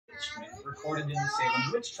recorded in the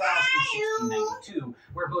Salem witch trials in 1692,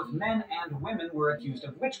 where both men and women were accused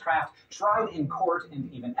of witchcraft, tried in court,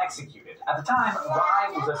 and even executed. At the time,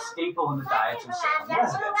 rye was a staple in the diets of Salem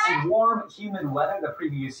residents. In warm, humid weather the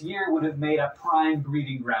previous year would have made a prime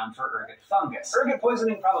breeding ground for ergot fungus. Ergot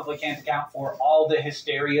poisoning probably can't account for all the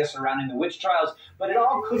hysteria surrounding the witch trials, but it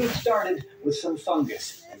all could have started with some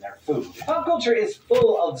fungus in their food. Pop culture is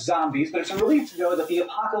full of zombies, but it's a relief to know that the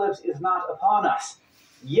apocalypse is not upon us.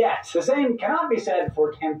 Yet. The same cannot be said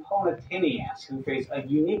for Camponatini ants, who face a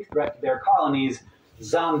unique threat to their colonies,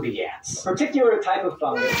 zombie ants. A particular type of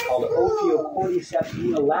fungus called Ophiocordyceps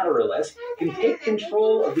unilateralis can take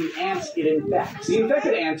control of the ants it infects. The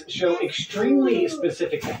infected ants show extremely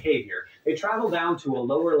specific behavior. They travel down to a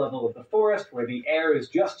lower level of the forest where the air is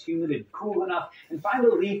just humid and cool enough and find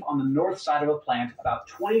a leaf on the north side of a plant about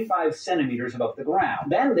 25 centimeters above the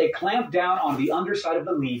ground. Then they clamp down on the underside of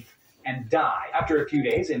the leaf and die. After a few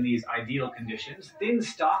days in these ideal conditions, thin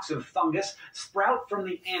stalks of fungus sprout from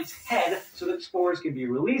the ant's head so that spores can be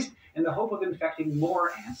released in the hope of infecting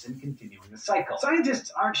more ants and continuing the cycle.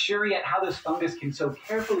 Scientists aren't sure yet how this fungus can so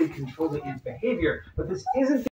carefully control the ant's behavior, but this isn't